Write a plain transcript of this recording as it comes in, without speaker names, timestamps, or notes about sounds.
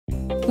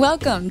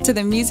Welcome to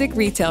the Music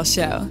Retail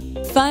Show.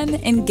 Fun,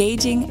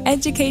 engaging,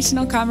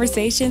 educational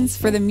conversations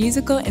for the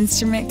musical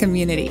instrument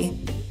community.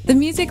 The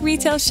Music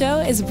Retail Show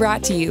is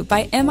brought to you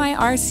by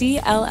MIRC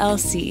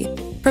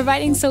LLC,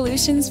 providing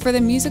solutions for the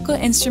musical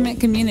instrument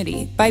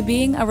community by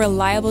being a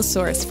reliable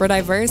source for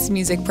diverse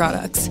music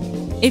products.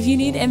 If you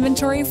need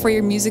inventory for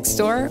your music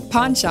store,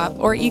 pawn shop,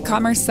 or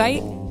e-commerce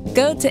site,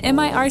 go to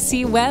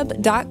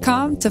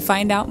mircweb.com to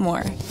find out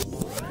more.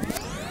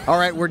 All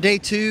right, we're day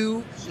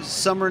 2,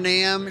 Summer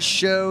NAMM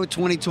Show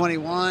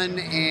 2021,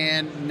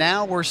 and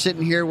now we're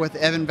sitting here with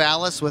Evan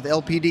Vallis with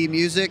LPD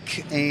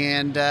Music.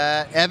 And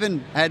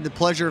Evan, I had the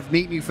pleasure of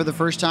meeting you for the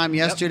first time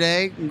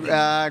yesterday.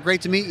 Yep.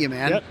 Great to meet you,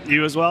 man. Yep,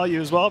 you as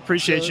well.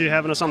 Appreciate you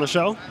having us on the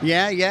show.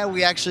 Yeah,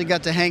 we actually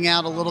got to hang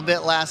out a little bit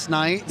last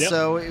night,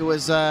 so it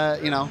was,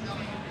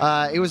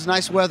 it was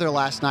nice weather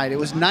last night. It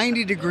was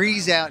 90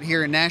 degrees out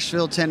here in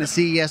Nashville,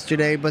 Tennessee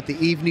yesterday, but the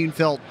evening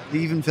felt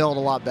a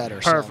lot better.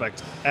 Perfect.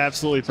 So.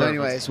 Absolutely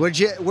perfect. So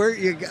anyways, where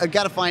you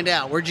got to find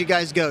out, where'd you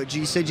guys go?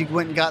 You said you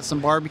went and got some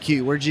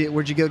barbecue. Where'd you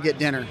go get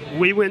dinner?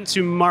 We went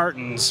to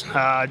Martin's,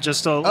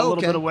 just a little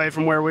bit away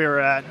from where we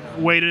were at.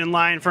 Waited in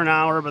line for an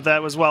hour, but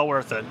that was well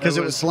worth it. Because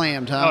it was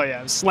slammed, huh? Oh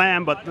yeah, it was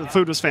slammed, but the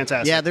food was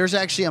fantastic. Yeah, there's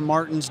actually a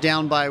Martin's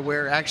down by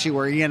where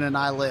Ian and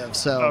I live.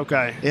 So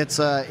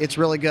it's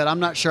really good. I'm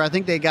not sure. I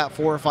think they got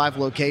 4 or 5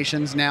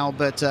 locations now,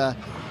 but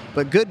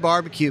good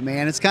barbecue,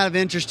 man. It's kind of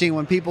interesting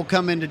when people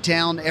come into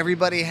town.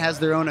 Everybody has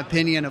their own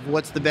opinion of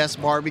what's the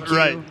best barbecue.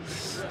 Right.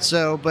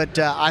 So, but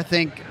I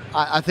think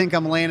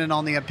I'm landing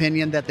on the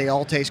opinion that they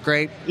all taste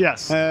great.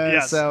 Yes.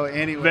 Yes. So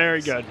anyway,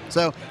 very good.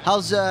 So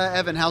how's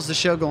Evan? How's the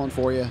show going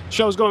for you?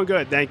 Show's going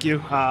good, thank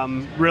you.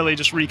 Really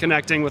just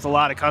reconnecting with a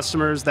lot of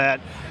customers that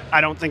I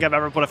don't think I've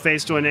ever put a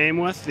face to a name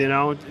with.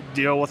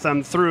 Deal with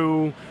them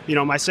through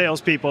my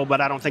salespeople,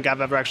 but I don't think I've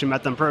ever actually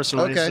met them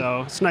personally. Okay.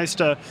 So it's nice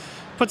to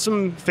put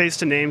some face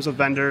to names with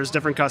vendors,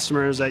 different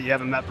customers that you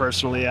haven't met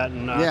personally yet,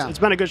 and it's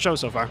been a good show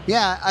so far.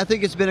 Yeah, I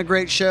think it's been a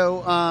great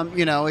show.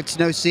 It's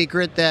no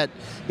secret that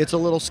it's a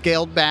little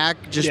scaled back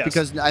just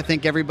because I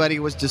think everybody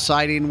was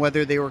deciding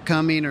whether they were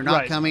coming or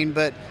not coming,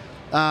 but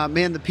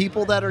man, the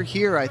people that are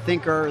here, I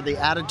think the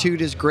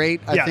attitude is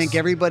great. I think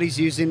everybody's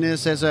using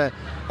this as a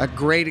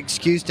great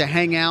excuse to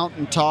hang out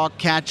and talk,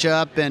 catch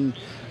up, and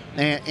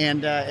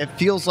it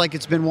feels like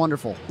it's been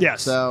wonderful.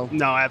 Yes. So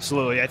no,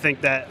 absolutely. I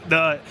think that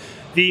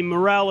the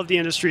morale of the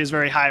industry is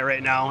very high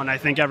right now, and I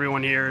think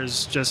everyone here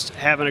is just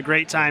having a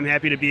great time,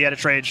 happy to be at a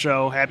trade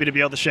show, happy to be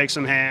able to shake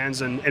some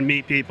hands and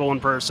meet people in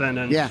person,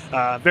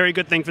 and very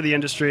good thing for the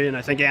industry, and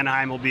I think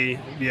Anaheim will be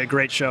a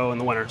great show in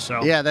the winter.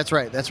 So yeah, that's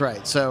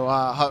right. So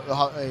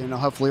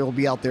hopefully we'll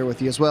be out there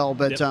with you as well.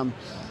 But so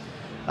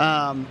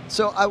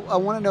I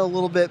want to know a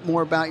little bit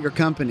more about your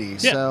company.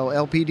 Yeah. So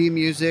LPD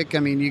Music, I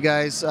mean, you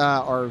guys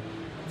are,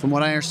 from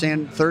what I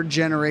understand, 3rd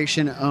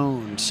generation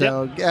owned.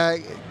 So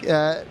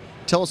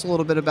tell us a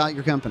little bit about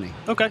your company.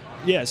 Okay.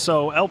 Yeah,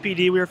 so LPD,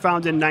 we were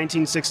founded in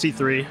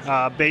 1963,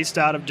 based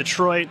out of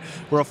Detroit.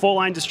 We're a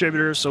full-line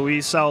distributor, so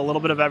we sell a little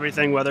bit of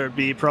everything, whether it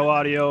be pro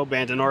audio,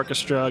 band and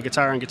orchestra,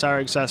 guitar and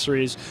guitar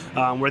accessories.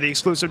 We're the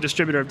exclusive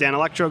distributor of Dan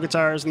Electro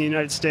guitars in the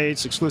United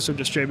States, exclusive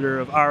distributor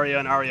of Aria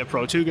and Aria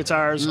Pro 2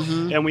 guitars,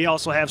 and we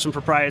also have some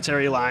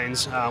proprietary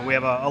lines. We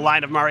have a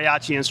line of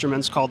mariachi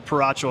instruments called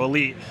Paracho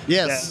Elite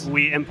that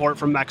we import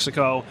from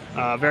Mexico.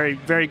 Very,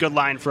 very good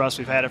line for us.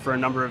 We've had it for a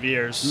number of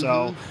years.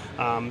 So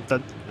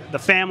the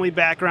family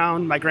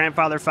background, my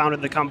grandfather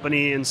founded the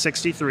company in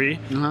 '63,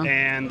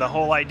 and the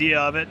whole idea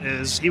of it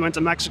is he went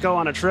to Mexico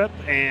on a trip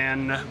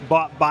and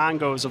bought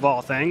bongos of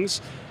all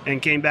things,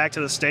 and came back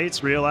to the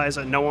States, realized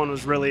that no one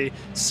was really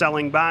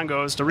selling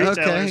bongos to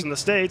retailers in the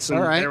States,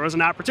 and there was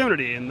an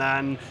opportunity. And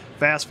then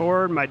fast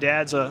forward, my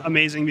dad's an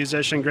amazing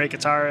musician, great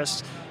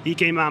guitarist. He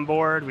came on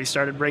board, we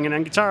started bringing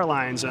in guitar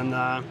lines, and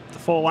the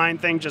full line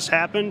thing just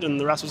happened, and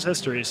the rest was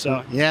history.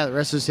 So yeah, the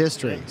rest is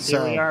history.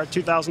 Here we are,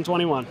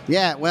 2021.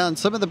 Yeah, well, and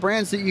some of the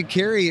brands that you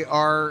carry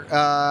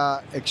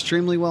are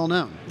extremely well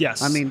known.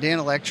 Yes. I mean, Dan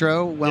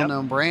Electro,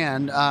 well-known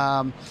brand.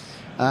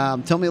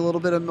 Tell me a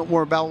little bit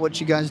more about what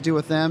you guys do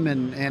with them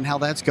and how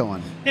that's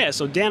going. Yeah,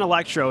 so Dan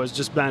Electro has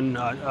just been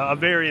a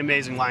very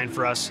amazing line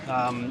for us.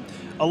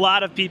 A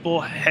lot of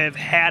people have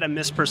had a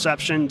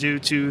misperception due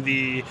to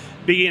the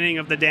beginning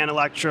of the Dan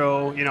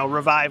Electro,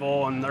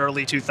 revival in the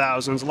early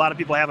 2000s. A lot of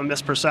people have a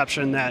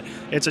misperception that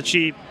it's a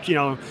cheap,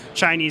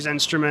 Chinese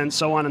instrument,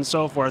 so on and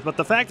so forth. But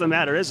the fact of the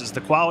matter is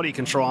the quality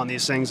control on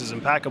these things is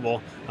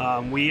impeccable.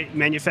 We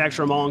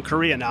manufacture them all in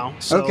Korea now.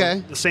 So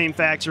the same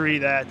factory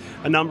that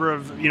a number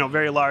of,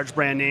 very large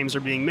brand names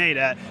are being made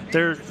at,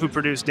 they're who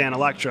produce Dan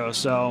Electro.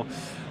 So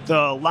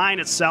The line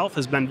itself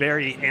has been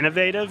very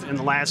innovative in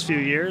the last few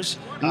years.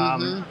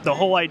 The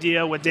whole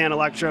idea with Dan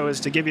Electro is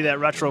to give you that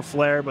retro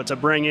flair, but to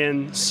bring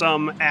in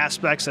some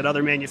aspects that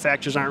other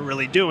manufacturers aren't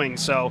really doing.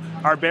 So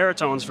our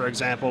baritones, for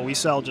example, we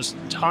sell just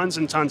tons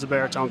and tons of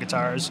baritone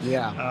guitars.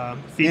 Yeah.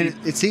 And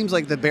it seems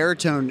like the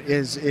baritone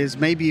is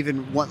maybe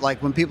even what,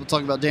 like when people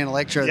talk about Dan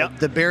Electro,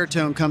 the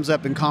baritone comes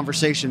up in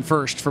conversation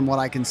first, from what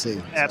I can see.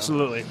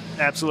 Absolutely.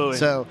 Absolutely.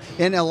 So,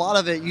 and a lot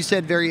of it, you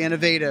said very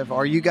innovative.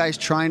 Are you guys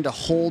trying to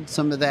hold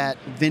some of that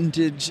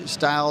vintage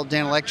style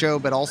Dan Electro,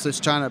 but also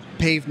trying to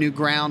pave new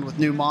ground with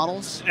new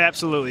models?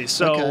 Absolutely.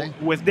 So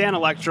with Dan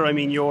Electro, I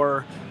mean,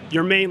 your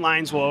main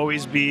lines will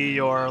always be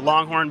your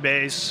Longhorn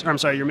bass, or I'm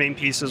sorry, your main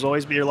pieces will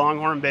always be your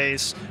Longhorn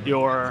bass,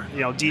 your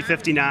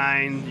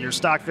D59, your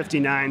stock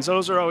 59s.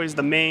 Those are always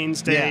the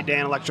mainstay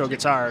Dan Electro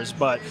guitars.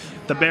 But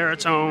the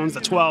baritones, the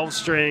 12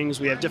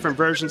 strings, we have different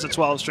versions of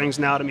 12 strings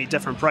now to meet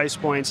different price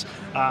points.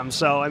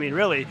 So I mean,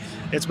 really,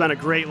 it's been a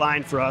great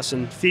line for us.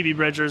 And Phoebe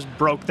Bridgers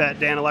broke that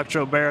Dan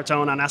Electro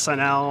baritone on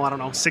SNL, I don't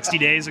know, 60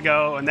 days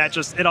ago, and that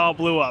just, it all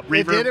blew up.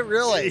 Reverb, did it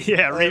really?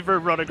 Yeah,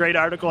 Reverb wrote a great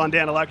article on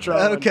Dan Electro.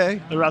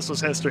 Okay. The rest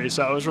was history.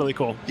 So it was really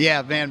cool.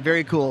 Yeah, man,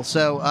 very cool.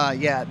 So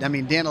yeah, I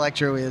mean, Dan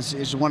Electro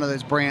is one of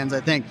those brands,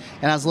 I think.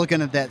 And I was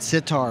looking at that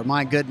sitar.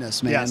 My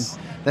goodness, man. Yes.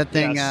 That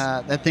thing,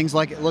 that thing's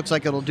like, it looks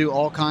like it'll do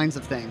all kinds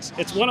of things.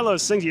 It's one of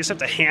those things you just have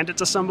to hand it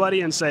to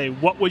somebody and say,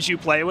 "What would you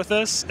play with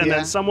this?" And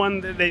then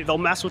someone they'll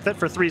mess with it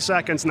for 3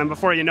 seconds, and then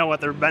before you know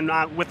it, they've been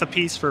on with the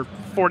piece for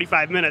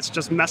 45 minutes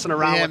just messing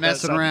around with it.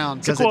 Messing around.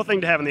 It's a cool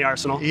thing to have in the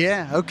arsenal.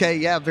 Yeah. Okay.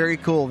 Yeah. Very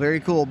cool. Very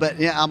cool. But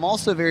yeah, I'm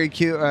also very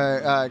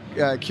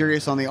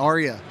curious on the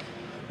Aria.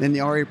 In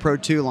the Aria Pro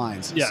 2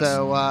 lines. Yes.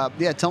 So,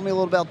 yeah, tell me a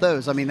little about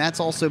those. I mean, that's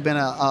also been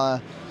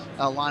a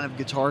line of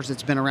guitars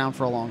that's been around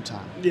for a long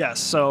time. Yes.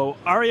 So,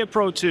 Aria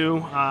Pro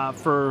 2,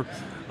 for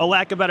a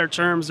lack of better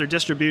terms, their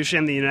distribution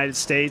in the United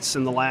States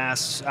in the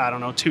last, I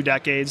don't know, 2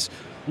 decades,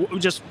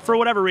 just for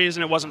whatever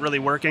reason, it wasn't really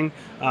working.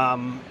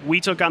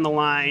 We took on the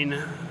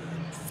line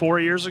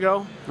 4 years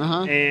ago,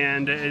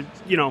 and,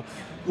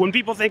 when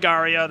people think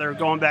Aria, they're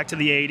going back to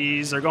the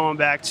 80s, they're going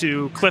back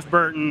to Cliff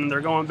Burton,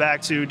 they're going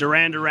back to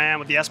Duran Duran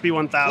with the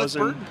SB1000. Cliff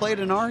Burton played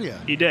an Aria?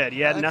 He did.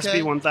 He had an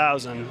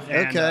SB1000.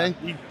 And,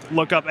 you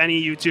look up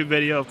any YouTube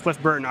video of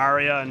Cliff Burton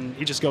Aria, and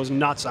he just goes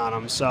nuts on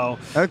them. So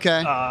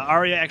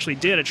Aria actually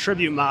did a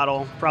tribute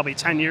model probably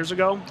 10 years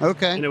ago.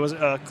 And it was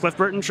a Cliff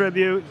Burton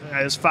tribute.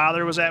 His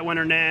father was at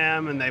Winter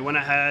NAMM, and they went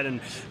ahead and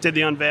did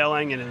the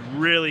unveiling, and a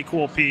really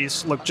cool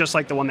piece. Looked just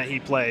like the one that he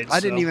played. I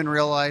didn't even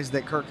realize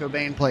that Kurt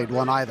Cobain played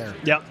one either.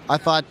 Yep. I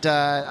thought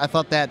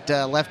that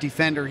lefty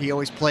Fender he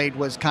always played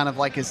was kind of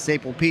like his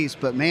staple piece,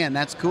 but man,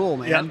 that's cool,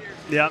 man.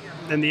 Yep.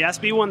 And the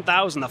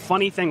SB1000, the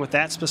funny thing with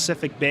that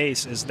specific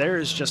bass is there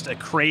is just a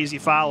crazy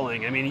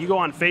following. I mean, you go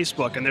on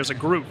Facebook and there's a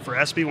group for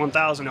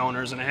SB1000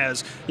 owners, and it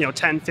has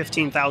 10,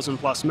 15,000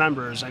 plus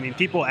members. I mean,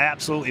 people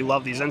absolutely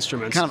love these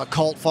instruments. Kind of a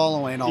cult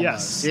following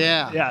almost.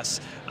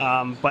 Yes.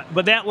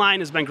 But that line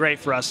has been great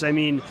for us. I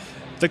mean,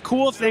 the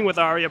cool thing with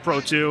Aria Pro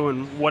 2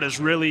 and what is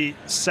really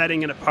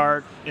setting it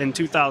apart in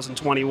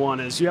 2021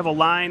 is you have a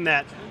line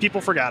that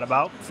people forgot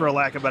about, for a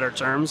lack of better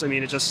terms. I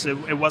mean,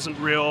 it wasn't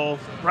real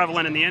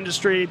prevalent in the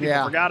industry.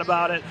 People forgot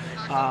about it.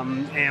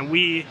 And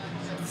we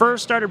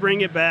first started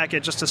bringing it back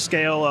at just a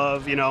scale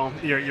of,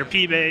 your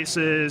P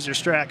basses, your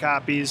Strat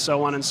copies,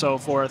 so on and so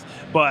forth.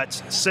 But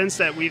since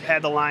that, we've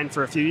had the line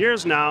for a few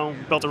years now,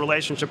 built a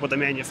relationship with the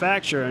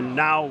manufacturer, and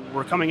now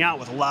we're coming out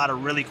with a lot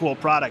of really cool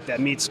product that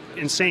meets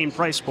insane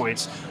price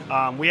points.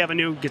 We have a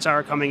new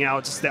guitar coming out.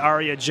 It's the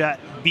Aria Jet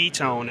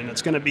B-Tone, and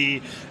it's going to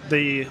be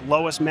the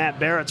lowest matte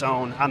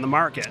baritone on the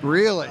market.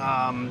 Really?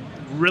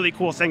 Really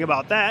cool thing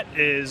about that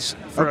is...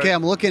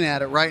 I'm looking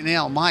at it right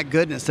now. My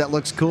goodness, that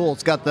looks cool.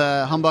 It's got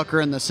the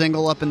humbucker and the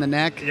single up in the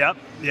neck. Yep.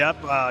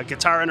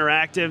 Guitar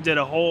Interactive did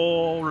a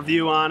whole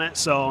review on it.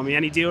 So, I mean,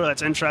 any dealer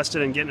that's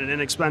interested in getting an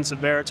inexpensive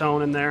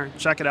baritone in there,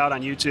 check it out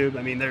on YouTube.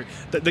 I mean,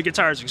 the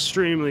guitar is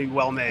extremely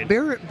well made.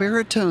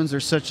 Baritones are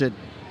such a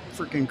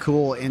freaking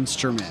cool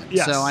instrument.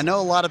 Yes. So I know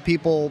a lot of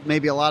people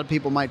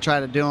might try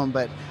to do them,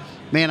 but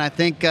man, I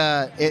think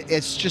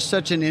it's just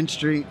such an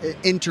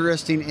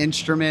interesting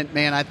instrument,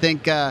 man. I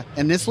think,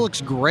 and this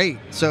looks great.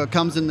 So it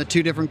comes in the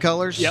 2 different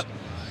colors. Yep.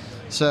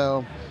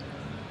 So,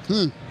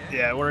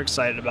 Yeah, we're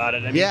excited about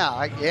it. I mean,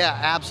 yeah,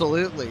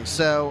 absolutely.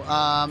 So,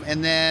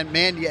 and then,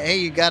 man,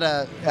 you got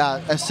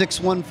a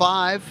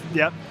 615.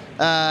 Yep.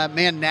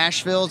 Man,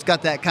 Nashville's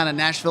got that kind of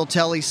Nashville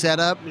telly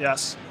setup.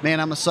 Yes. Man,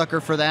 I'm a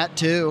sucker for that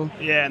too.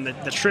 Yeah, and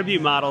the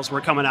tribute models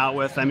we're coming out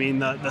with, I mean,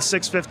 the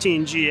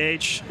 615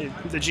 GH,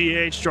 the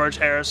GH George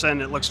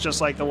Harrison, it looks just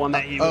like the one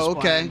that he was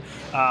playing.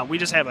 We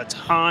just have a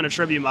ton of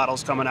tribute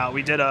models coming out.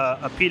 We did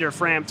a Peter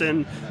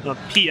Frampton, a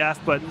PF,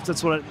 but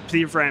that's what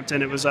Peter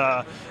Frampton, it was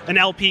an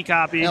LP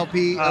copy.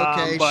 LP,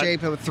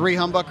 shape with 3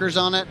 humbuckers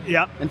on it.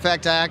 Yep. In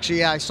fact,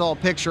 I saw a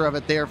picture of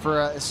it there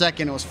for a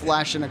second. It was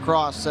flashing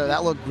across, so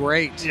that looked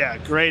great. Yeah,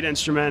 great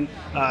instrument.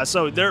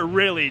 So they're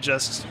really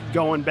just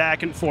going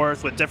back and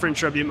forth with different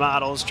tribute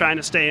models, trying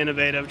to stay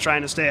innovative,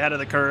 trying to stay ahead of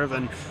the curve,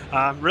 and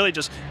really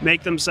just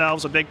make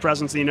themselves a big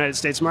presence in the United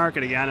States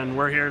market again, and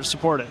we're here to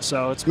support it.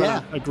 So it's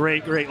been a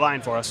great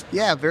line for us.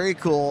 Yeah, very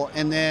cool.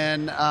 And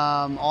then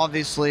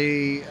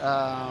obviously,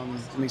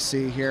 let me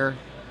see here.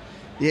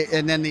 Yeah,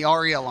 and then the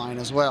Aria line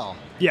as well.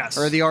 Yes.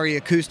 Or the Aria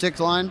Acoustics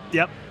line?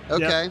 Yep.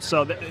 Okay. Yep.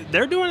 So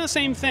they're doing the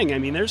same thing. I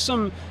mean, there's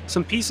some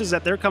pieces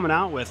that they're coming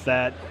out with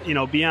that,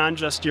 beyond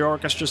just your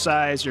orchestra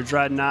size, your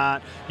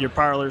dreadnought, your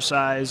parlor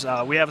size.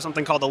 We have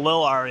something called the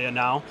Lil Aria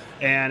now,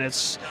 and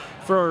it's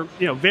for,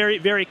 very,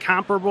 very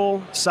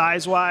comparable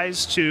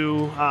size-wise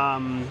to,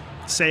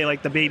 say,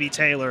 like the Baby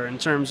Taylor in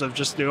terms of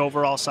just the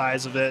overall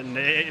size of it, and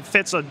it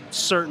fits a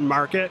certain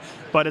market,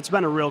 but it's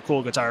been a real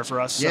cool guitar for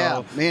us.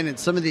 Yeah, so. Man, and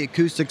some of the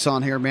acoustics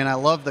on here, man, I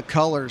love the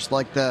colors,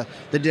 like the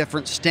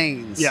different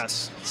stains.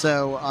 Yes.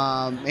 So,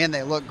 man,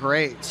 they look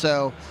great.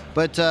 So,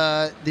 but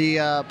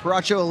the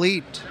Paracho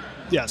Elite.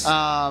 Yes.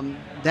 How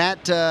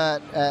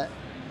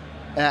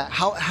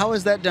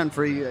is that done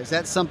for you? Is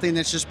that something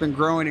that's just been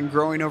growing and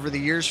growing over the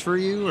years for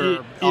you?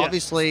 Or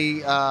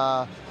obviously,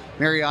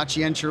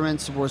 mariachi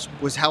instruments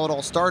was how it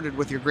all started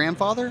with your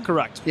grandfather?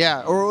 Correct.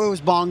 Yeah, or it was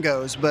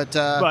bongos, but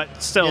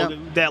still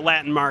that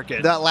Latin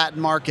market. That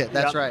Latin market,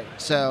 that's right.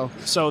 So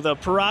the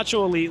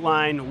Paracho Elite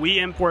line, we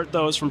import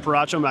those from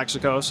Paracho,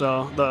 Mexico.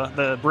 So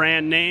the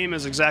brand name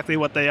is exactly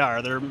what they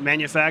are. They're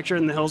manufactured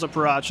in the hills of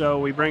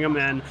Paracho. We bring them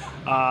in.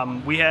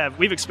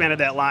 We've expanded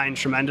that line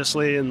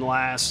tremendously in the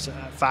last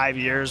 5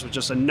 years with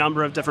just a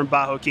number of different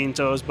Bajo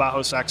Quintos, Bajo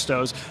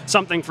Sextos,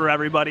 something for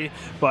everybody.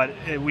 But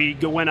we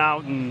went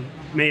out and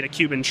made a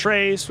Cuban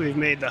Trace, we've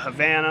made the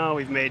Havana,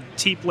 we've made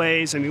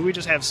Tiples. I mean, we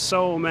just have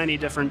so many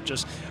different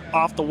just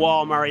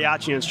off-the-wall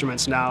mariachi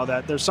instruments now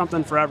that there's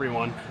something for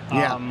everyone.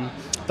 Yeah.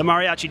 The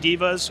Mariachi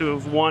Divas, who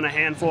have won a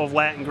handful of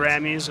Latin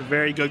Grammys, a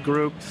very good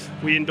group.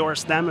 We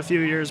endorsed them a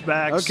few years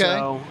back. Okay.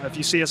 So if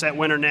you see us at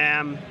Winter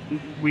NAMM,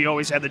 we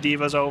always have the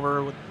Divas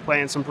over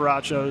playing some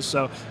Parachos.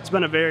 So it's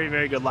been a very,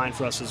 very good line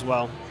for us as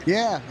well.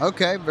 Yeah,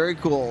 okay, very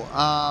cool.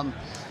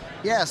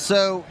 Yeah,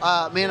 so,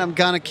 man, I'm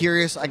kind of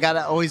curious.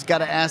 Always got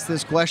to ask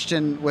this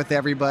question with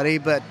everybody,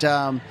 but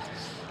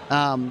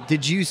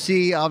did you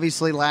see,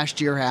 obviously last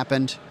year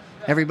happened.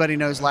 Everybody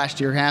knows last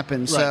year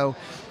happened. Right. So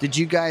did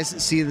you guys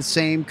see the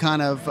same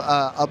kind of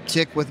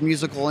uptick with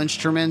musical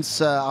instruments?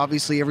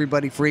 Obviously,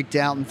 everybody freaked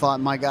out and thought,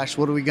 my gosh,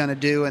 what are we going to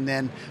do? And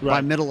then by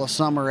middle of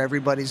summer,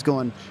 everybody's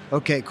going,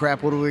 okay,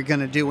 crap, what are we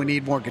going to do? We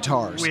need more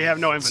guitars. We have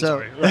no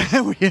inventory.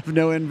 So, we have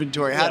no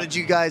inventory. How did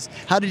you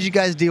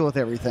guys deal with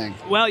everything?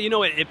 Well,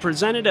 it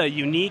presented a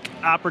unique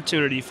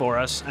opportunity for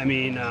us. I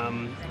mean,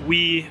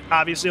 we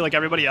obviously, like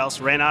everybody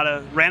else, ran out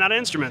of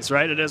instruments,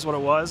 right? It is what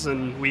it was.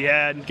 And we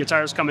had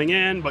guitars coming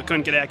in, but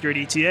couldn't get accurate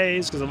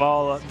ETAs because of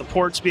all the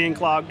ports being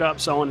clogged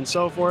up, so on and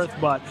so forth.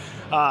 But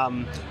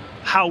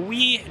how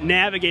we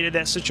navigated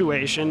that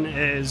situation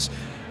is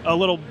a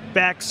little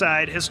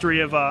backside history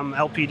of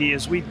LPD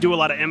is we do a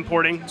lot of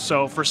importing.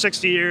 So for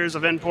 60 years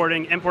of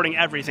importing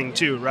everything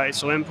too, right?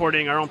 So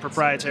importing our own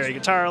proprietary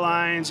guitar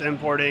lines,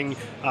 importing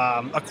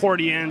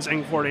accordions,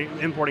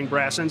 importing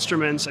brass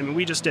instruments. I mean,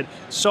 we just did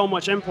so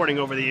much importing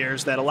over the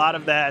years that a lot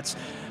of that's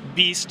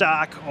B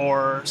stock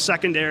or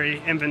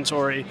secondary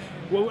inventory.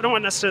 We don't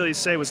want to necessarily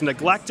say it was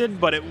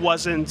neglected, but there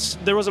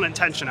was an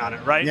intention on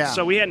it, right? Yeah.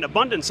 So we had an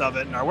abundance of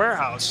it in our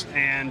warehouse,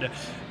 and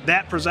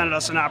that presented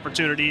us an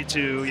opportunity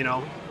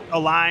to,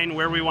 align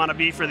where we want to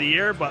be for the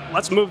year, but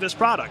let's move this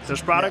product.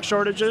 There's product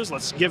shortages.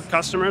 Let's give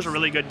customers a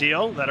really good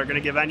deal that are going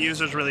to give end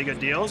users really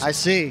good deals. I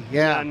see,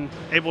 yeah. And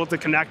able to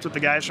connect with the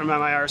guys from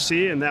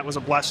MIRC, and that was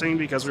a blessing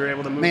because we were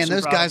able to move some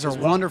those guys are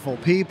wonderful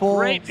people.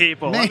 Great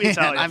people, let me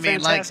tell you.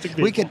 Fantastic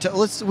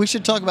people. We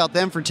should talk about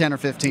them for 10 or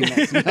 15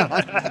 minutes.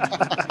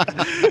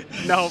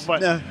 No,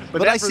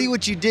 but I see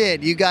what you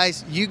did. You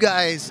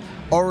guys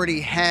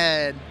already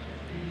had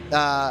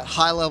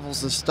high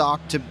levels of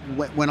stock to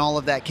when all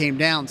of that came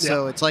down.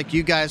 So it's like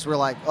you guys were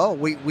like, oh,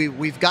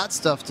 we've got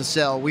stuff to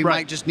sell. We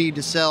might just need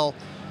to sell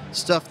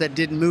stuff that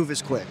didn't move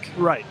as quick.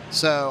 Right.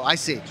 So I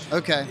see.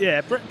 Okay.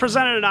 Yeah,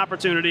 presented an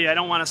opportunity. I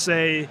don't want to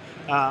say,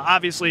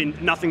 obviously,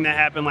 nothing that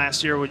happened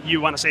last year you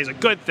want to say is a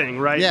good thing,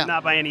 right? Yeah.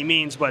 Not by any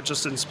means, but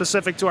just in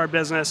specific to our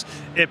business,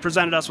 it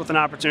presented us with an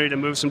opportunity to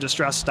move some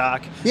distressed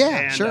stock. Yeah,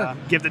 and, sure.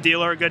 Give the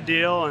dealer a good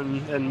deal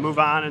and move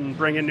on and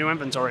bring in new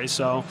inventory.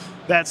 So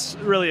that's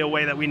really a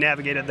way that we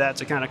navigated that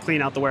to kind of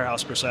clean out the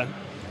warehouse, per se.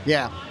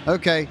 Yeah.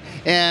 Okay.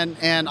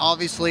 And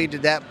obviously,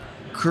 did that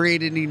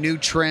create any new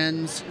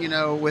trends,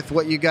 with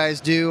what you guys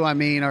do? I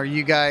mean, are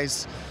you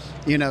guys,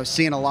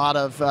 seeing a lot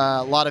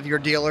of your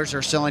dealers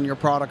are selling your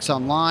products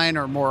online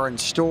or more in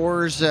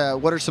stores?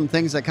 What are some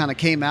things that kind of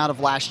came out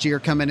of last year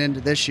coming into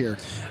this year?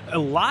 A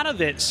lot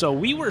of it. So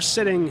we were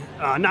sitting,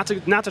 not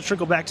to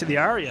trickle back to the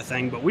Aria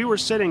thing, but we were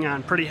sitting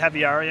on pretty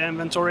heavy Aria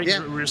inventory.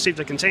 Yeah. We received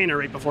a container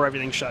right before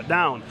everything shut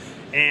down.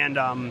 And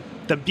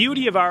the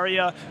beauty of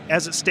Aria,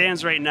 as it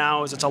stands right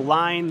now, is it's a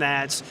line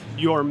that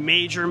your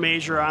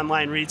major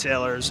online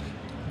retailers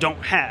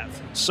don't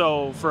have.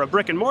 So for a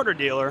brick and mortar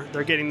dealer,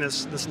 they're getting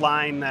this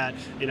line that,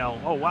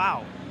 oh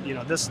wow,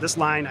 this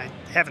line I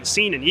haven't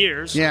seen in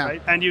years. Yeah.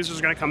 Right? End users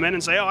are going to come in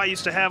and say, oh, I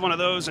used to have one of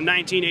those in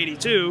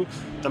 1982.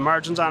 The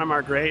margins on them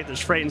are great. There's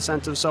freight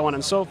incentives, so on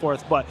and so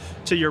forth. But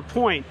to your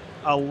point,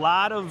 a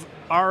lot of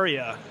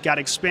ARIA got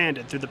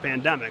expanded through the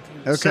pandemic.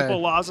 Okay. Simple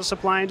laws of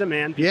supply and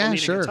demand. People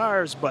needed sure.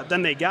 guitars, but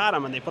then they got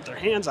them and they put their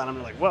hands on them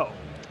and they're like, whoa.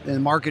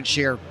 And market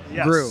share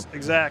Yes, grew.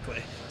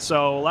 exactly.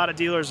 So a lot of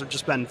dealers have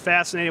just been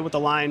fascinated with the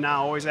line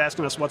now, always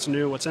asking us what's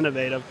new, what's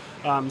innovative.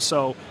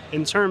 So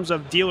in terms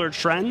of dealer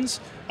trends,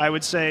 I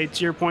would say,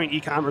 to your point,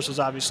 e-commerce was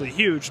obviously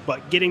huge,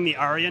 but getting the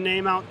ARIA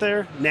name out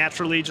there,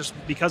 naturally, just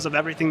because of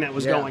everything that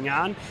was going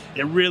on,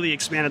 it really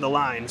expanded the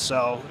line.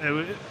 So it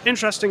was an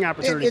interesting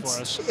opportunity for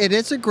us.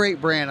 It's a great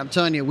brand. I'm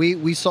telling you,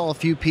 we saw a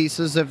few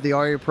pieces of the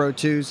ARIA Pro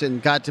 2s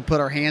and got to put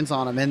our hands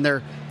on them, and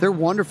they're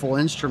wonderful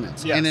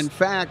instruments. Yes. And in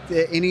fact,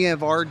 any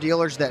of our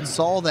dealers that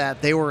saw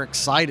that, they were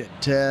excited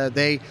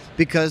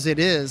because it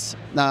is,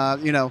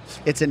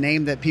 it's a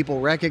name that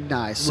people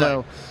recognize.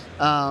 So,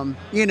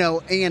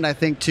 and I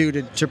think too,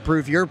 to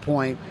prove your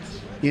point,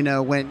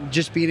 when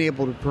just being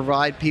able to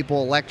provide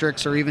people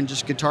electrics or even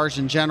just guitars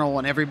in general,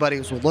 when everybody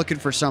was looking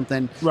for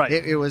something, right.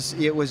 it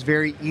was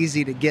very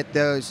easy to get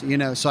those,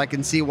 so I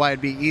can see why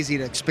it'd be easy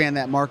to expand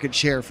that market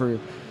share for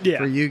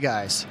you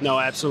guys. No,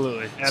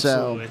 absolutely.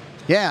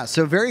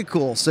 So very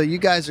cool. So you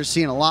guys are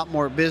seeing a lot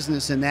more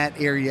business in that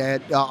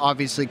area,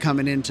 obviously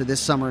coming into this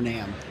summer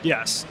NAMM.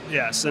 Yes.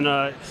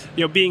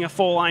 And, being a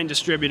full line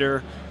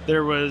distributor,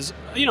 there was,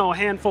 a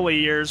handful of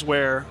years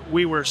where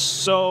we were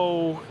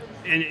so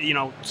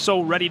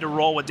ready to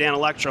roll with Dan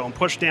Electro and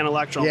push Dan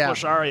Electro and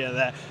push ARIA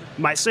that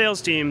my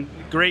sales team,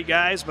 great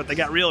guys, but they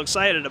got real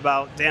excited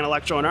about Dan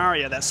Electro and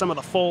ARIA that some of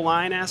the full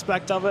line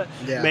aspect of it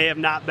may have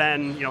not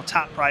been,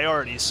 top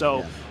priority.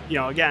 So,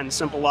 again,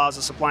 simple laws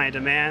of supply and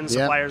demand.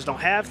 Suppliers don't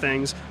have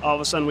things. All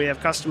of a sudden, we have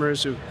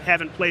customers who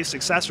haven't placed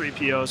accessory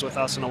POs with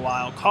us in a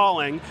while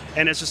calling,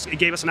 and it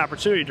gave us an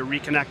opportunity to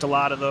reconnect a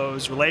lot of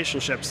those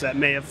relationships that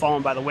may have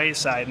fallen by the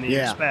wayside in the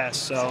years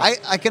past. So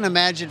I can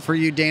imagine for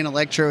you, Dan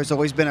Electro has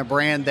always been a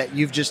brand that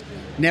you've just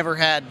never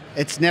had.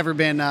 It's never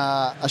been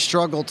a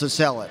struggle to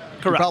sell it.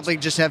 Correct. You probably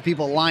just have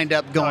people lined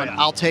up going,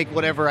 I'll take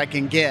whatever I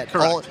can get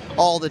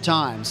all the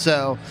time.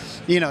 So,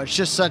 it's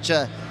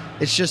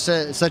just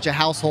such a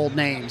household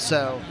name.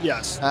 So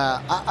yes,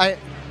 I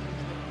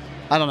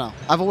don't know.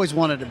 I've always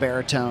wanted a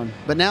baritone,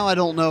 but now I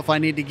don't know if I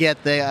need to get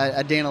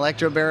a Dan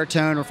Electro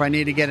baritone or if I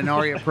need to get an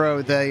ARIA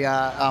Pro.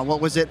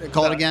 What was it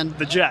called again?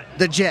 The Jet.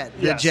 The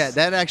Jet.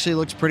 That actually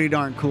looks pretty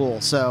darn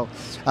cool. So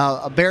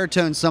a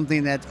baritone's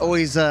something that's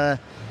always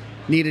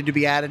needed to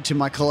be added to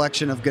my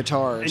collection of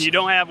guitars. And you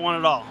don't have one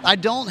at all? I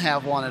don't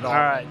have one at all. All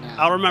right. Now,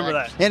 I'll remember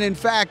that. And in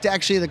fact,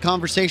 actually, the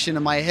conversation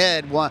in my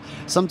head,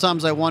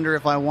 sometimes I wonder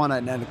if I want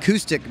an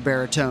acoustic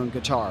baritone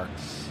guitar.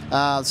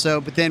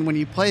 But then when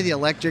you play an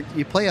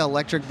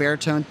electric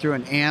baritone through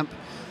an amp,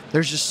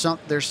 there's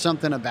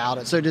something about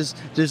it. So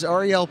does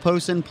Ariel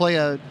Posen play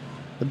a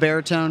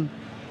baritone?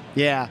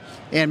 Yeah,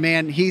 and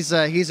man, he's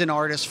an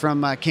artist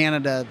from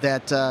Canada,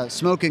 that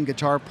smoking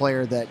guitar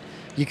player that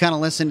you kind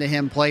of listen to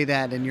him play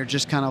that, and you're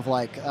just kind of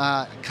like,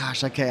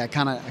 gosh, okay, I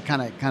kind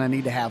of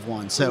need to have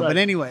one. So, But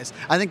anyways,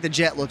 I think the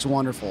Jet looks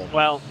wonderful.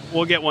 Well,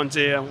 we'll get one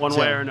to you one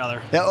way or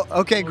another. Yeah,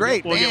 okay,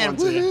 great, we'll man,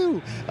 get one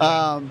to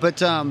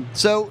woohoo!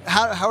 So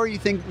how are you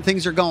think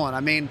things are going? I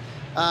mean,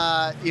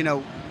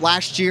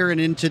 last year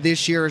and into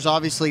this year, is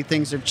obviously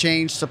things have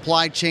changed.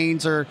 Supply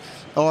chains are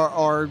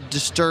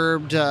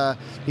disturbed.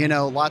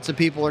 Lots of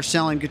people are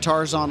selling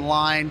guitars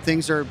online.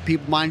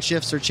 Mind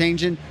shifts are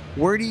changing.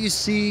 Where do you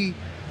see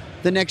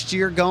the next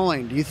year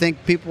going? Do you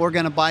think people are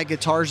going to buy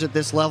guitars at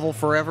this level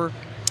forever?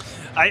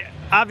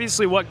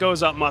 Obviously what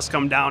goes up must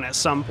come down at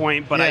some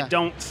point, but I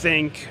don't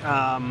think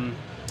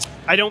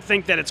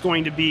that it's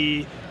going to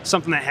be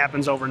something that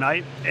happens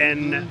overnight.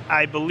 And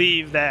I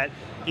believe that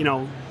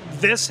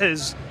this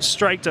has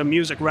striked a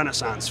music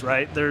renaissance,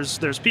 right?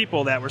 There's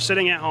people that were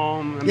sitting at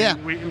home.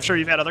 I'm sure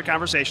you've had other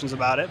conversations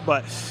about it,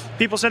 but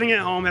people sitting at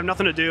home have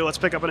nothing to do. Let's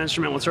pick up an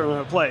instrument. Let's learn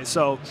how to play.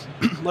 So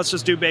let's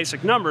just do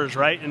basic numbers,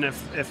 right? And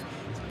if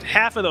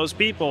half of those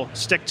people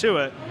stick to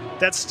it,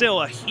 that's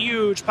still a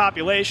huge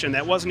population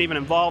that wasn't even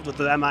involved with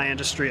the MI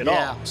industry at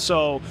all.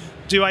 So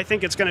do I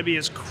think it's going to be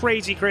as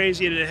crazy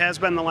as it has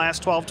been the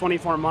last 12,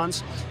 24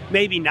 months?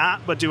 Maybe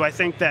not, but do I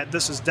think that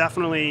this has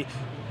definitely,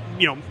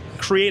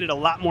 created a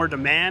lot more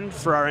demand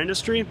for our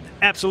industry?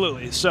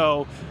 Absolutely.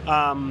 So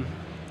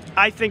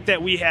I think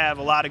that we have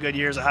a lot of good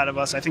years ahead of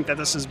us. I think that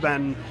this has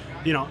been,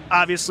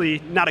 obviously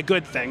not a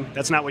good thing.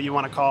 That's not what you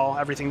want to call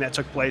everything that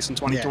took place in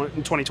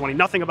 2020.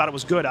 Nothing about it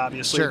was good,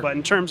 obviously. Sure. But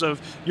in terms of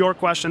your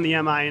question,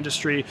 the MI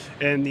industry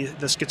and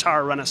this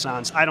guitar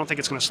renaissance, I don't think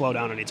it's going to slow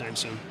down anytime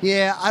soon.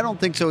 Yeah, I don't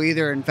think so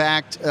either. In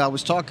fact, I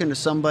was talking to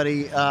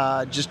somebody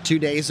just 2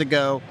 days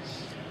ago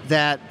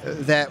that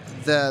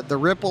the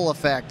ripple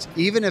effect,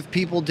 even if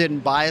people didn't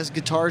buy as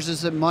guitars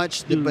as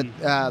much, but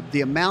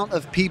the amount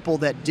of people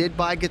that did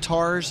buy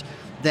guitars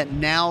that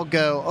now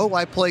go, oh,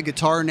 I play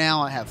guitar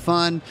now, I have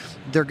fun,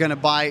 they're going to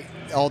buy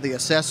all the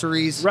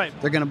accessories. Right.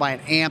 They're going to buy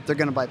an amp. They're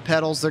going to buy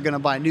pedals. They're going to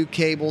buy new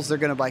cables. They're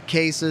going to buy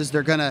cases.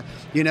 They're going to,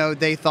 you know,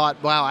 they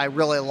thought, wow, I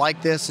really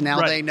like this. Now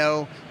Right. they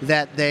know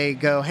that they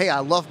go, hey, I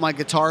love my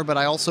guitar, but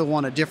I also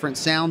want a different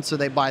sound, so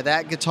they buy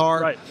that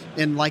guitar. Right.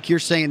 And like you're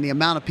saying, the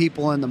amount of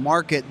people in the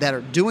market that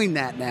are doing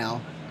that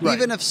now, Right.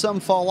 even if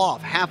some fall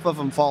off, half of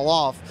them fall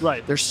off.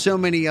 Right. There's so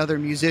many other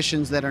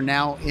musicians that are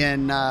now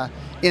in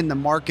the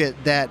market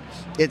that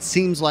it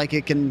seems like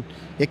it can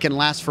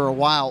last for a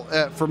while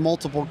for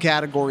multiple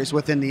categories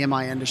within the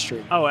MI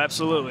industry. Oh,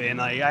 absolutely. And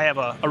I have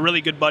a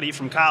really good buddy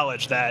from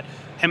college that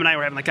him and I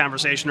were having the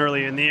conversation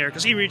earlier in the year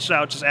because he reached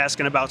out just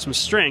asking about some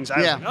strings. I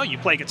was like, oh, you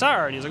play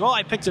guitar? And he's like, oh,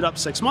 I picked it up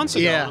 6 months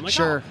ago. Yeah, and I'm like,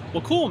 sure. Oh,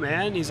 well, cool,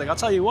 man. And he's like, I'll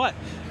tell you what,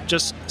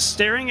 just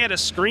staring at a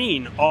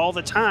screen all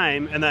the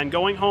time and then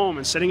going home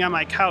and sitting on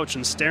my couch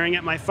and staring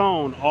at my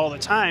phone all the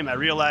time, I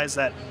realized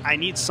that I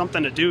need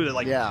something to do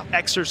to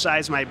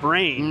exercise my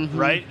brain,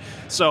 right?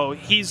 So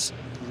he's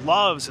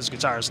loves his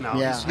guitars now.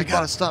 Yeah, I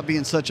gotta stop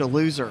being such a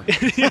loser.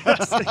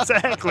 Yes,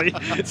 exactly.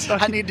 So,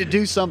 I need to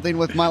do something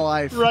with my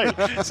life.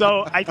 Right.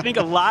 So I think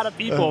a lot of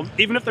people,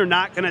 even if they're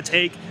not going to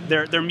take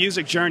their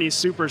music journey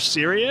super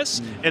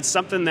serious, it's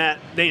something that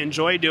they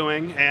enjoy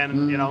doing.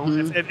 And you know,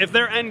 if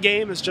their end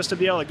game is just to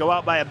be able to go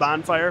out by a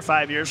bonfire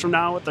 5 years from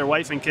now with their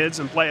wife and kids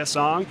and play a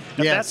song,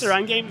 if that's their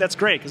end game, that's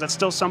great, because that's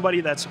still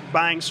somebody that's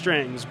buying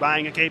strings,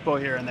 buying a capo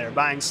here and there,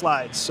 buying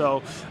slides.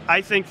 So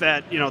I think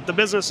that, you know, the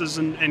business is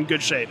in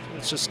good shape.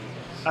 It's just,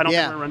 I don't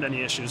think we're going to run into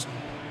any issues.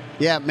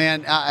 Yeah,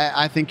 man,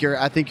 I think you're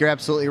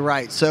absolutely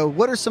right. So,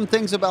 what are some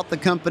things about the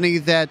company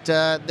that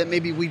that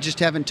maybe we just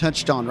haven't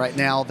touched on right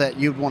now that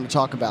you'd want to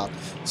talk about?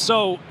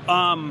 So,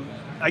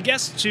 I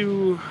guess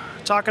to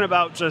talking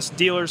about just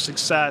dealer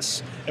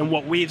success and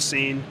what we've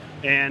seen,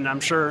 and I'm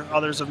sure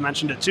others have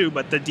mentioned it too,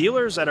 but the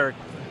dealers that are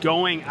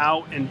going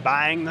out and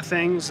buying the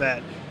things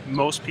that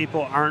most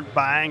people aren't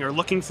buying, or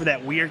looking for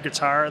that weird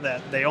guitar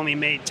that they only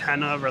made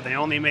 10 of or they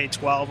only made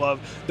 12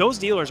 of, those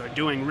dealers are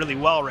doing really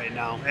well right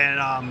now.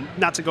 And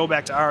not to go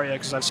back to Aria,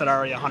 because I've said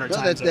Aria 100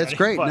 times that's already,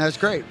 great. but, That's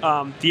great.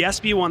 The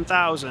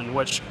SB1000,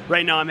 which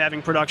right now I'm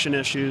having production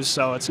issues,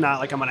 so it's not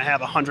like I'm going to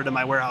have 100 in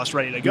my warehouse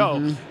ready to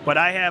go, but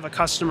I have a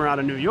customer out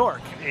of New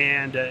York,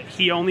 and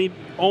he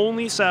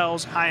only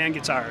sells high-end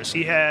guitars.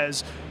 He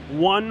has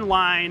one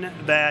line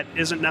that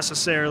isn't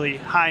necessarily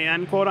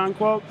high-end,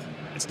 quote-unquote.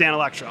 It's Dan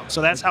Electro.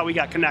 So that's how we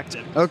got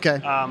connected. Okay.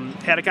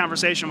 Had a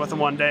conversation with him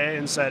one day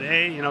and said,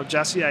 hey, you know,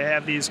 Jesse, I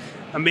have these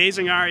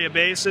amazing Aria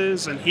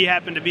basses, and he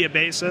happened to be a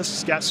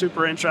bassist, got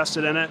super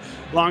interested in it.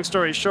 Long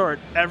story short,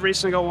 every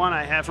single one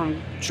I have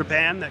from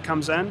Japan that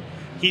comes in,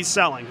 he's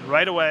selling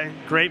right away,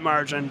 great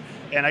margin.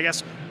 And I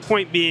guess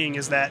point being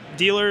is that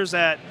dealers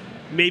that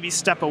maybe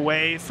step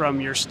away from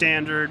your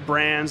standard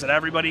brands that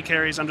everybody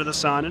carries under the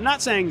sun, and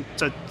not saying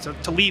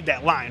to leave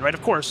that line, right?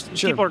 Of course,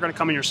 people are going to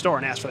come in your store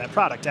and ask for that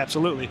product,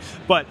 absolutely.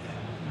 But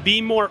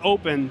be more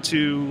open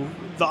to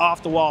the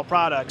off-the-wall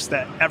products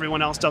that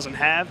everyone else doesn't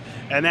have,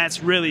 and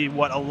that's really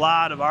what a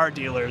lot of our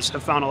dealers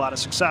have found a lot of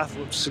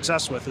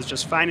success with, is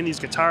just finding these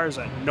guitars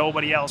that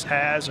nobody else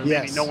has, or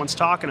maybe no one's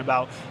talking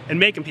about, and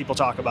making people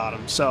talk about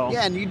them. So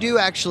yeah, and you do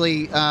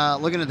actually,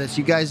 looking at this,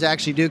 you guys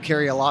actually do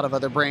carry a lot of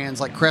other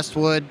brands like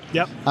Crestwood.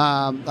 Yep.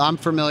 I'm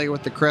familiar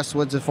with the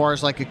Crestwoods as far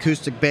as like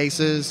acoustic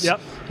basses. Yep.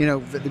 You know,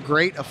 the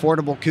great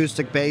affordable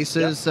acoustic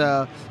basses.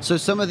 Yep. So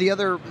some of the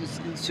other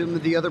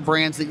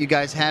brands that you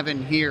guys have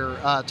in here,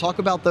 talk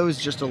about those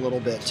just a little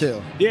bit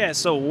too. Yeah,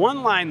 so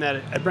one line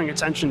that I bring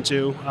attention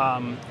to,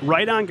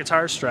 Ride-On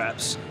guitar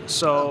straps.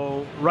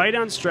 So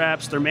Ride-On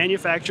straps, they're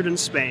manufactured in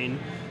Spain.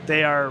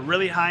 They are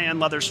really high-end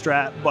leather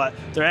strap, but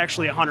they're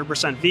actually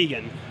 100%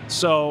 vegan.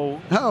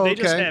 So they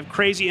just have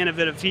crazy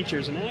innovative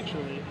features. And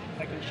actually,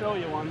 I can show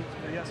you one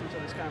for the essence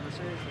of this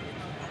conversation.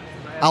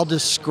 I'll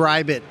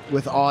describe it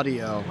with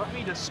audio. Let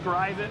me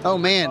describe it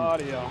with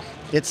audio.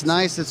 It's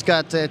nice.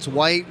 It's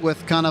white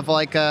with kind of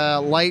like a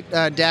light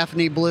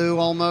Daphne blue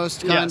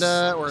almost, kind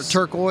of, or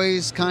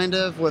turquoise kind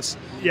of, with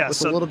a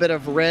little bit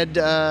of red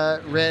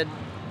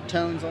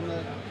tones on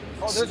the.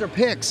 Oh, those are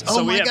picks.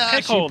 So oh my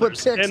gosh, you put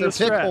picks. They're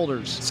pick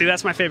holders. See,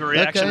 that's my favorite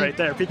reaction right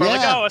there. People are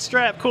like, oh, a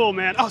strap, cool,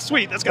 man. Oh,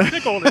 sweet, that's got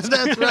pick holders.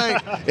 That's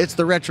right. It's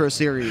the retro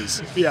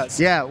series. Yes.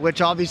 Yeah,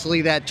 which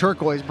obviously that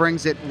turquoise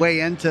brings it way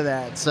into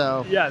that.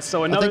 So yeah.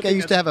 So another I think I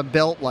used to have a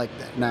belt like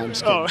that. No, I'm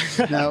just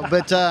kidding. No,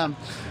 but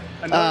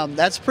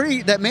that's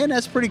pretty.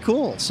 That's pretty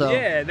cool. So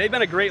yeah, they've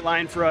been a great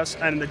line for us,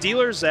 and the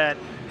dealers that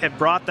have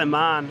brought them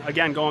on,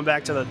 again, going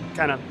back to the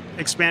kind of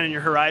expanding your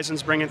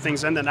horizons, bringing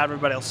things in that not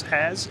everybody else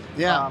has.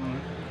 Yeah.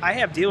 I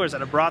have dealers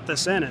that have brought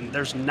this in, and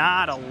there's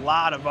not a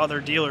lot of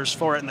other dealers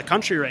for it in the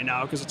country right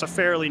now because it's a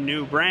fairly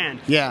new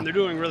brand. Yeah. And they're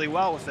doing really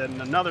well with it.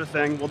 And another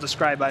thing we'll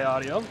describe by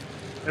audio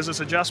is this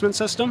adjustment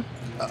system.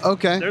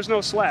 Okay. There's no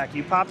slack.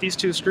 You pop these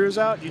two screws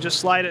out, you just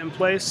slide it in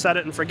place, set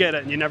it and forget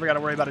it, and you never got to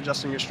worry about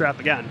adjusting your strap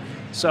again.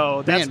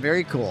 So that's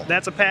very cool.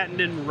 That's a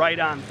patented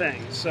Ride-On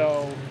thing.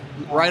 So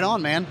right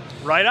on, man.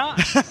 Right on.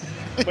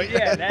 But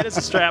yeah, that is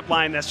a strap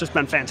line that's just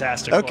been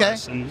fantastic for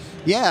us. And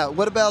yeah,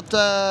 what about,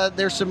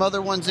 there's some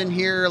other ones in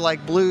here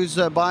like Blues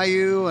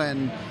Bayou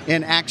and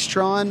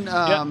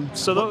Axtron.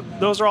 So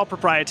those are all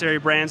proprietary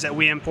brands that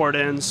we import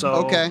in.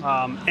 So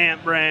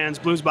amp brands,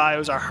 Blues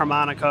Bayous are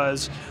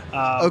harmonicas.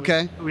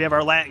 We have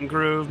our Latin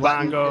groove,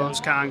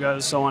 bongos,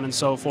 congas, so on and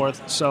so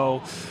forth.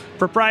 So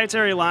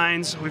proprietary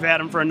lines, we've had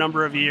them for a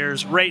number of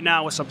years. Right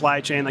now with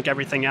supply chain, like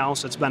everything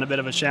else, it's been a bit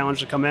of a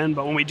challenge to come in.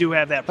 But when we do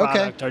have that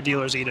product, our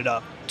dealers eat it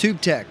up.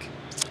 Tube Tech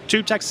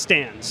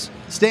stands.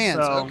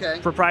 So,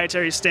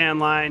 proprietary stand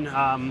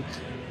line.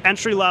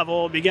 Entry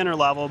level, beginner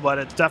level, but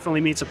it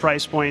definitely meets a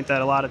price point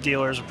that a lot of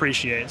dealers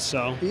appreciate.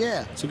 So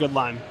yeah, it's a good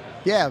line.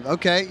 Yeah.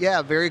 Okay.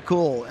 Yeah. Very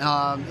cool.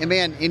 And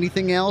man,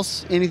 anything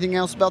else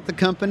about the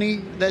company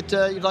that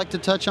you'd like to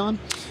touch on?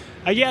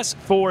 I guess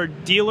for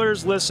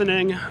dealers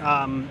listening,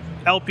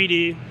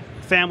 LPD,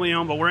 family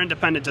owned, but we're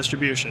independent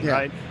distribution,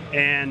 right?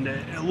 And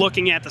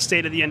looking at the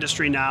state of the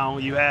industry now,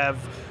 you have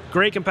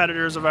great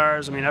competitors of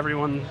ours. I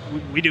mean,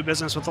 we do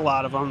business with a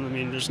lot of them. I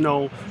mean, there's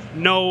no,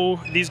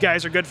 these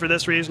guys are good for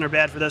this reason or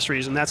bad for this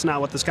reason. That's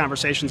not what this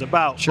conversation's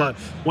about. Sure. But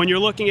when you're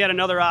looking at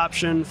another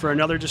option for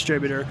another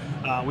distributor,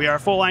 we are a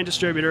full line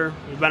distributor.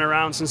 We've been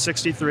around since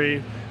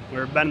 '63.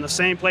 We've been in the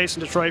same place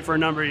in Detroit for a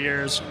number of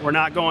years. We're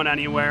not going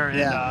anywhere.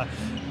 And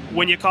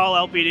when you call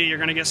LPD, you're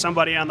going to get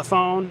somebody on the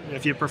phone.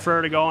 If you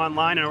prefer to go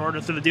online and order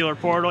through the dealer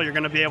portal, you're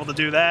going to be able to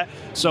do that.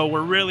 So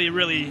we're really,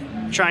 really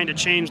trying to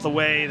change the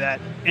way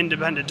that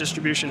independent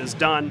distribution is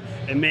done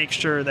and make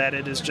sure that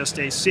it is just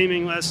a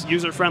seamless,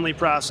 user-friendly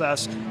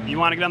process. You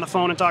want to get on the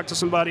phone and talk to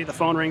somebody, the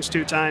phone rings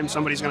 2 times,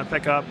 somebody's going to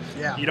pick up.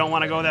 You don't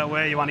want to go that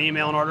way, you want to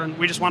email an order.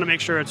 We just want to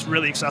make sure it's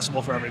really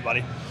accessible for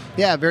everybody.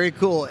 Yeah, very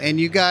cool. And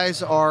you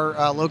guys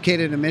are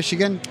located in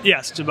Michigan?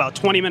 Yes, it's about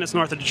 20 minutes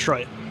north of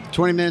Detroit.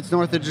 20 minutes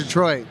north of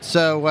Detroit.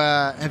 So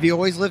have you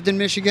always lived in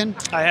Michigan?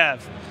 I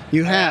have.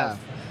 You have?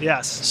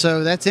 Yes.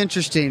 So that's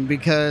interesting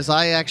because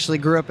I actually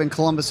grew up in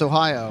Columbus,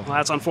 Ohio. Well,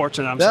 that's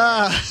unfortunate. I'm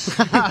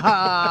sorry.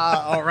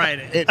 All right.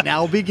 It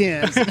now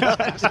begins.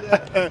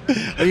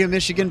 Are you a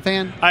Michigan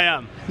fan? I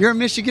am. You're a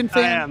Michigan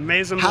fan? I am.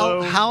 Maize and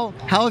Blue. How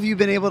have you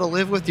been able to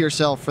live with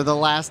yourself for the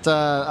last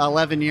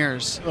 11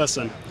 years?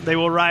 Listen, they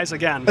will rise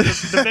again.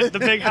 The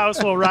big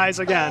house will rise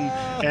again,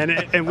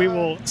 and we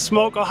will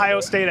smoke Ohio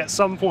State at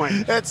some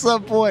point. At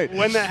some point.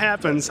 When that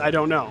happens, I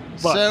don't know.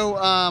 But.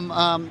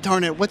 So,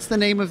 darn it, what's the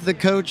name of the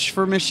coach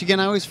for Michigan?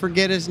 I always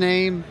forget his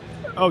name.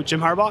 Oh,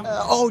 Jim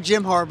Harbaugh?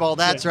 Jim Harbaugh.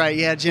 That's right.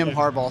 Yeah, Jim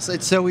Harbaugh.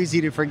 It's so easy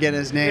to forget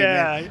his name.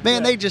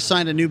 Man, they just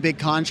signed a new big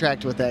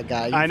contract with that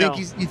guy.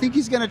 You think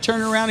he's going to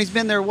turn around? He's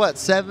been there, what,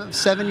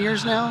 seven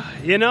years now?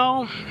 You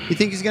know. You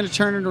think he's going to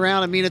turn it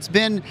around? I mean, it's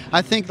been,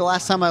 I think the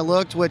last time I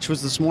looked, which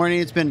was this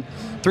morning, it's been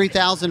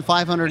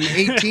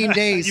 3,518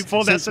 days you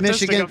pulled that since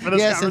Michigan. Up for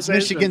this since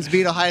Michigan's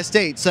beat Ohio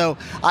State. So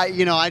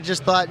I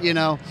just thought,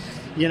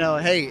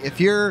 hey, if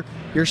you're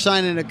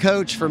signing a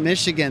coach for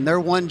Michigan, their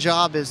one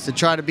job is to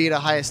try to beat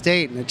Ohio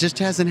State, and it just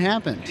hasn't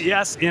happened.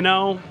 Yes,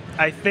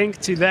 I think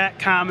to that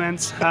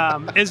comment,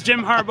 is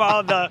Jim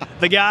Harbaugh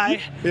the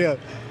guy? Yeah.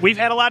 We've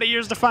had a lot of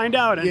years to find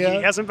out, and he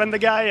hasn't been the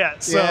guy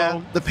yet.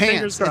 So the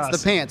pants. It's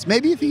the pants.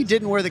 Maybe if he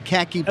didn't wear the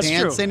khaki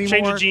pants anymore.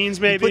 Change the jeans,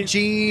 maybe. Put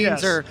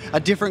jeans or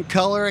a different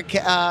color,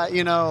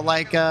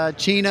 like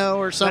chino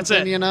or something.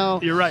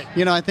 That's it. You're right.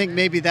 I think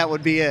maybe that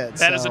would be it.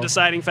 That is a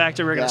deciding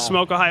factor. We're going to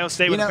smoke Ohio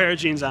State with a pair of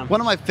jeans on. One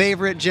of my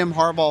favorite Jim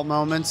Harbaugh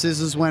moments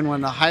is when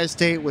Ohio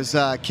State was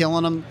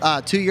killing them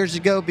 2 years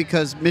ago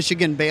because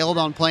Michigan bailed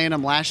on playing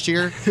them last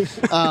year.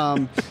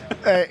 2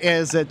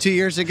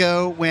 years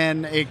ago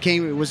when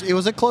it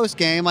was a close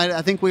game.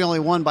 I think we only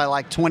won by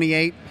like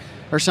 28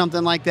 or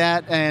something like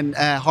that. And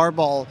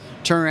Harbaugh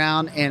turned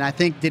around and I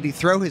think did he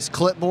throw his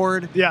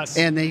clipboard? Yes.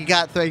 And then he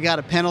got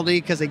a penalty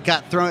because it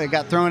got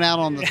thrown out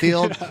on the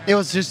field. It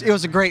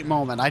was a great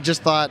moment. I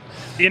just thought,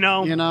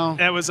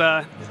 that was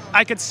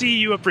I could see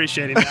you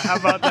appreciating that. How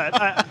about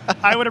that?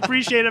 I would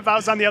appreciate it if I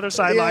was on the other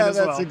sideline as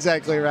well. That's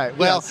exactly right.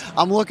 Well,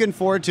 I'm looking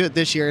forward to it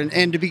this year.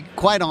 And to be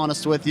quite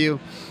honest with you,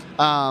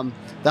 the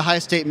Ohio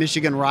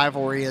State-Michigan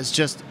rivalry is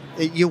just,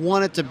 you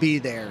want it to be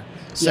there.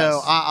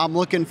 So I'm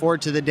looking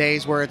forward to the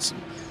days where it's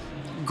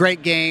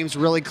great games,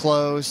 really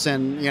close,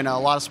 and a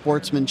lot of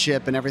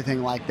sportsmanship and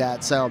everything like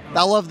that. So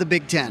I love the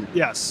Big Ten.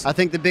 Yes. I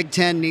think the Big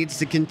Ten needs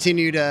to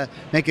continue to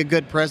make a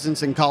good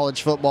presence in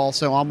college football,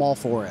 so I'm all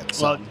for it.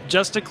 So. Well,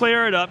 just to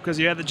clear it up, because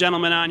you had the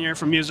gentleman on here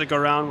from Music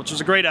Around, which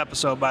was a great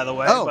episode, by the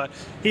way. Oh. But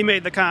he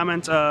made the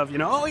comment of,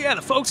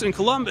 the folks in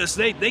Columbus,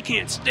 they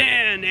can't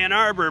stand Ann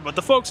Arbor, but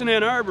the folks in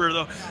Ann Arbor,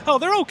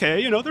 they're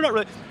okay. They're not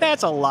really.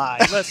 That's a lie.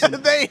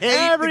 Listen, they hate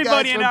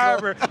everybody in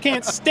Arbor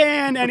can't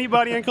stand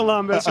anybody in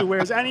Columbus who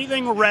wears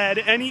anything red,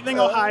 anything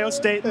Ohio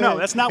State. No,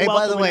 that's not welcome.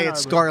 By the way,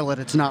 it's scarlet.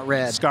 It's not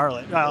red.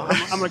 Scarlet. Well,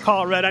 I'm going to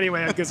call it red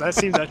anyway because that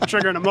seems to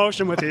trigger an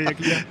emotion with you.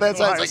 That's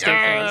why it's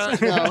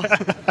like,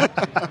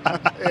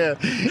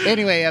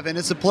 Anyway, Evan,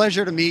 it's a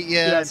pleasure to meet you.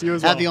 Yes, you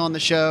as well. Have you on the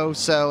show.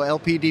 So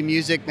LPD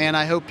Music, man,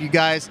 I hope you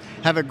guys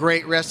have a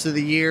great rest of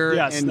the year.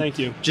 Yes, and thank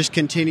you. Just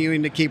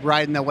continuing to keep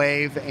riding the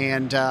wave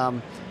and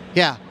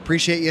Yeah,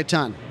 appreciate you a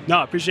ton. No,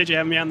 I appreciate you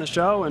having me on the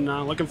show, and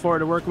looking forward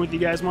to working with you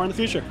guys more in the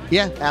future.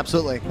 Yeah,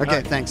 absolutely.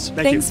 Okay, thanks.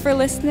 Thanks for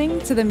listening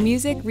to the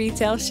Music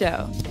Retail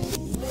Show.